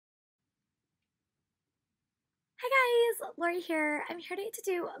Hi guys, Lori here. I'm here today to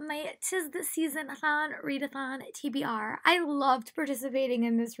do my Tistheseasonathon Readathon TBR. I loved participating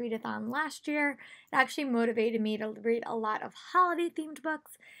in this readathon last year. It actually motivated me to read a lot of holiday themed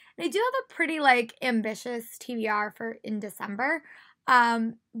books. And I do have a pretty ambitious TBR for in December.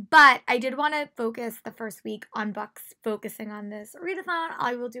 But I did want to focus the first week on books focusing on this readathon.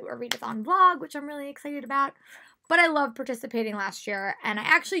 I will do a readathon vlog, which I'm really excited about. But I loved participating last year, and I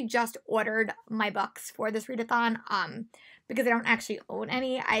actually just ordered my books for this readathon because I don't actually own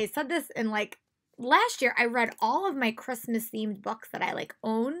any. I said this in last year. I read all of my Christmas themed books that I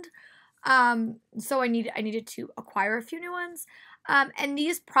owned, so I needed to acquire a few new ones. And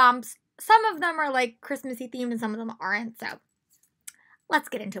these prompts, some of them are Christmassy themed, and some of them aren't. So let's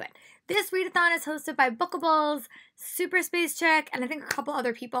get into it. This readathon is hosted by Bookables, Super Space Chick, and I think a couple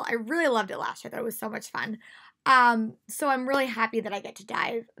other people. I really loved it last year. I thought it was so much fun. So I'm really happy that I get to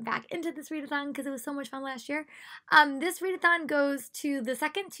dive back into this readathon because it was so much fun last year. This readathon goes to the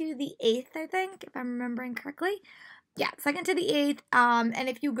 2nd to the 8th, I think, if I'm remembering correctly. Yeah, 2nd to the 8th. And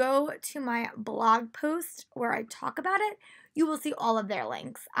if you go to my blog post where I talk about it, you will see all of their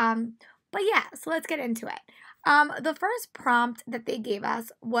links. But yeah, so let's get into it. The first prompt that they gave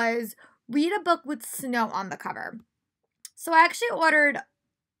us was read a book with snow on the cover. So I actually ordered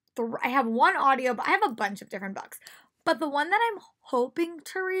I have one audio, but I have a bunch of different books. But the one that I'm hoping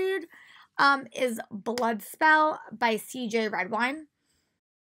to read is Bloodspell by C.J. Redwine.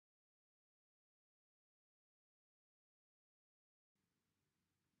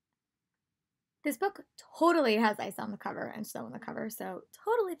 This book totally has ice on the cover and snow on the cover, so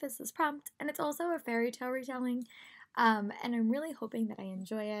totally fits this prompt. And it's also a fairy tale retelling, and I'm really hoping that I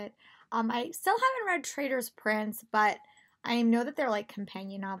enjoy it. I still haven't read Trader's Prince, but I know that they're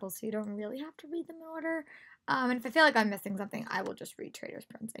companion novels, so you don't really have to read them in order. And if I feel like I'm missing something, I will just read Trader's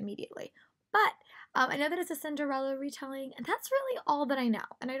Prince immediately. But I know that it's a Cinderella retelling, and that's really all that I know.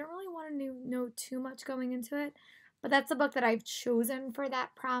 And I don't really want to know too much going into it. But that's the book that I've chosen for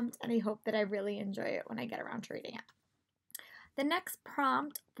that prompt, and I hope that I really enjoy it when I get around to reading it. The next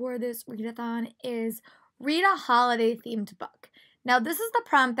prompt for this readathon is read a holiday-themed book. Now, this is the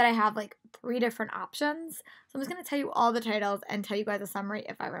prompt that I have 3 different options. So I'm just going to tell you all the titles and tell you guys a summary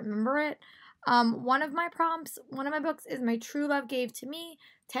if I remember it. One of my books is My True Love Gave to Me,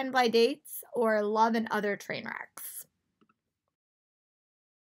 10 Blind Dates, or Love and Other Train Wrecks.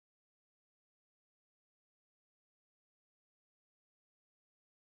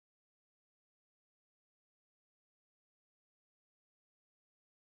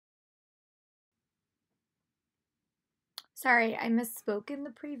 Sorry, I misspoke in the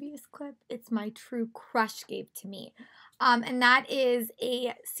previous clip. It's My True Crush Gave to Me. And that is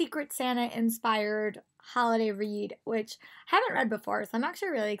a Secret Santa inspired holiday read, which I haven't read before, so I'm actually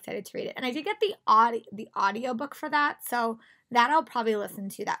really excited to read it. And I did get the audio book for that, so that I'll probably listen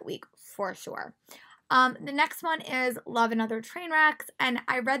to that week for sure. The next one is Love and Other Train Wrecks, and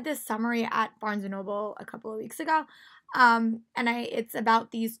I read this summary at Barnes & Noble a couple of weeks ago. It's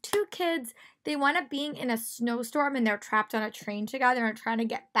about these 2 kids. They wind up being in a snowstorm and they're trapped on a train together and trying to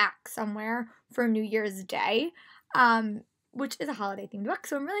get back somewhere for New Year's Day, which is a holiday themed book.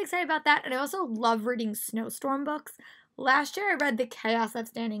 So I'm really excited about that. And I also love reading snowstorm books. Last year I read The Chaos of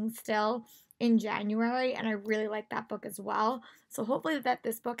Standing Still in January, and I really like that book as well. So hopefully that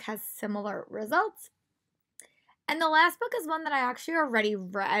this book has similar results. And the last book is one that I actually already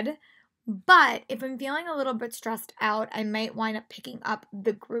read. But if I'm feeling a little bit stressed out, I might wind up picking up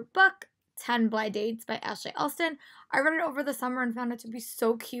the group book, 10 Blind Dates by Ashley Elston. I read it over the summer and found it to be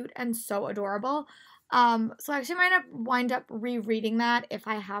so cute and so adorable. So I actually might wind up rereading that if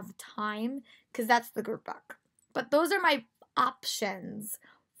I have time, because that's the group book. But those are my options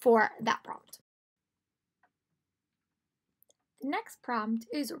for that prompt. The next prompt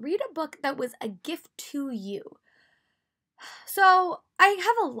is read a book that was a gift to you. So I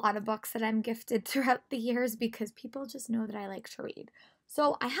have a lot of books that I'm gifted throughout the years because people just know that I like to read.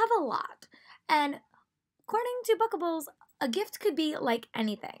 So I have a lot. And according to Bookables, a gift could be like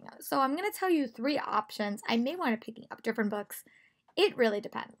anything. So I'm going to tell you 3 options. I may want to picking up different books. It really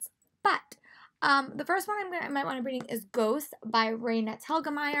depends. But the first one I might want to reading is Ghost by Raina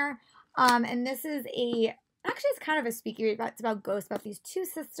Telgemeier. And this is actually it's kind of a speaky read. It's about ghosts, about these 2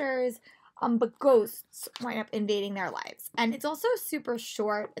 sisters. But ghosts wind up invading their lives. And it's also super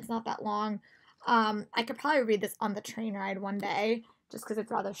short. It's not that long. I could probably read this on the train ride one day just because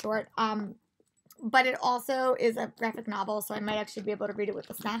it's rather short. But it also is a graphic novel, so I might actually be able to read it with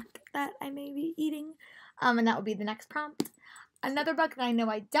a snack that I may be eating. And that would be the next prompt. Another book that I know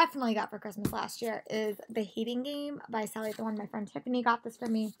I definitely got for Christmas last year is The Hating Game by Sally Thorne. My friend Tiffany got this for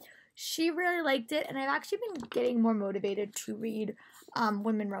me. She really liked it, and I've actually been getting more motivated to read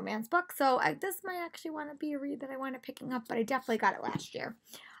women romance books. So this might actually want to be a read that I wind up picking up, but I definitely got it last year.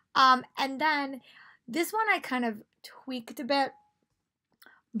 And then this one I kind of tweaked a bit,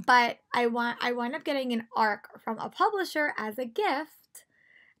 but I wound up getting an arc from a publisher as a gift.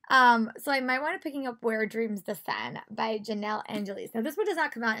 So I might want to picking up Where Dreams Descend by Janelle Angelis. Now, this one does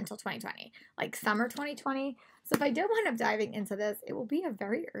not come out until 2020, like summer 2020. So if I do wind up diving into this, it will be a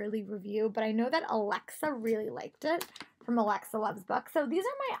very early review, but I know that Alexa really liked it from Alexa Loves Books. So these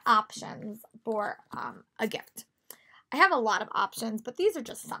are my options for a gift. I have a lot of options, but these are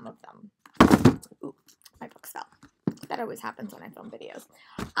just some of them. Ooh, my book fell. That always happens when I film videos.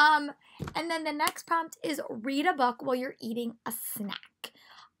 And then the next prompt is read a book while you're eating a snack.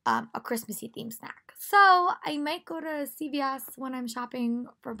 A Christmassy themed snack. So I might go to CVS when I'm shopping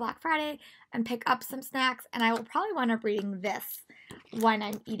for Black Friday and pick up some snacks, and I will probably wind up reading this when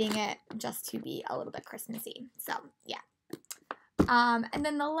I'm eating it just to be a little bit Christmassy. So yeah. And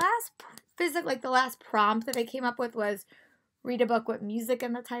then the last prompt that I came up with was read a book with music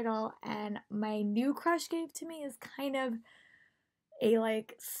in the title, and my new crush gave to me is kind of a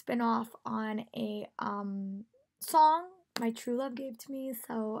like spin-off on a song my true love gave to me,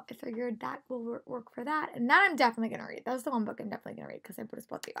 so I figured that will work for that. And that I'm definitely going to read. That was the one book I'm definitely going to read because I just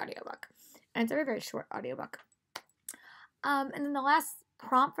bought the audiobook. And it's a very, very short audiobook. And then the last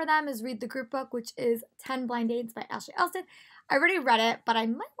prompt for them is read the group book, which is 10 Blind Dates by Ashley Elston. I already read it, but I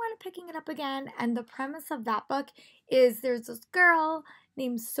might want to picking it up again. And the premise of that book is there's this girl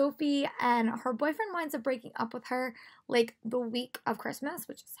named Sophie, and her boyfriend winds up breaking up with her like the week of Christmas,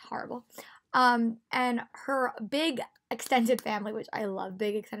 which is horrible. And her big extended family, which I love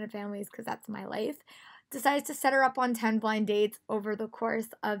big extended families because that's my life, decides to set her up on 10 blind dates over the course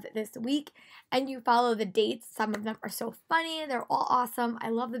of this week. And you follow the dates. Some of them are so funny. They're all awesome. I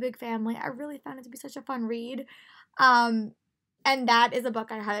love the big family. I really found it to be such a fun read. And that is a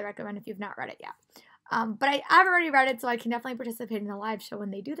book I highly recommend if you've not read it yet. But I've already read it, so I can definitely participate in the live show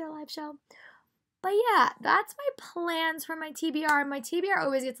when they do their live show. But yeah, that's my plans for my TBR. My TBR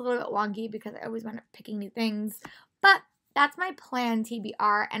always gets a little bit wonky because I always end up picking new things. But that's my plan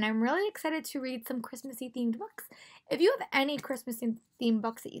TBR, and I'm really excited to read some Christmassy themed books. If you have any Christmassy themed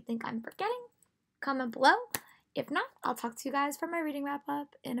books that you think I'm forgetting, comment below. If not, I'll talk to you guys for my reading wrap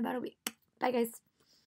up in about a week. Bye guys.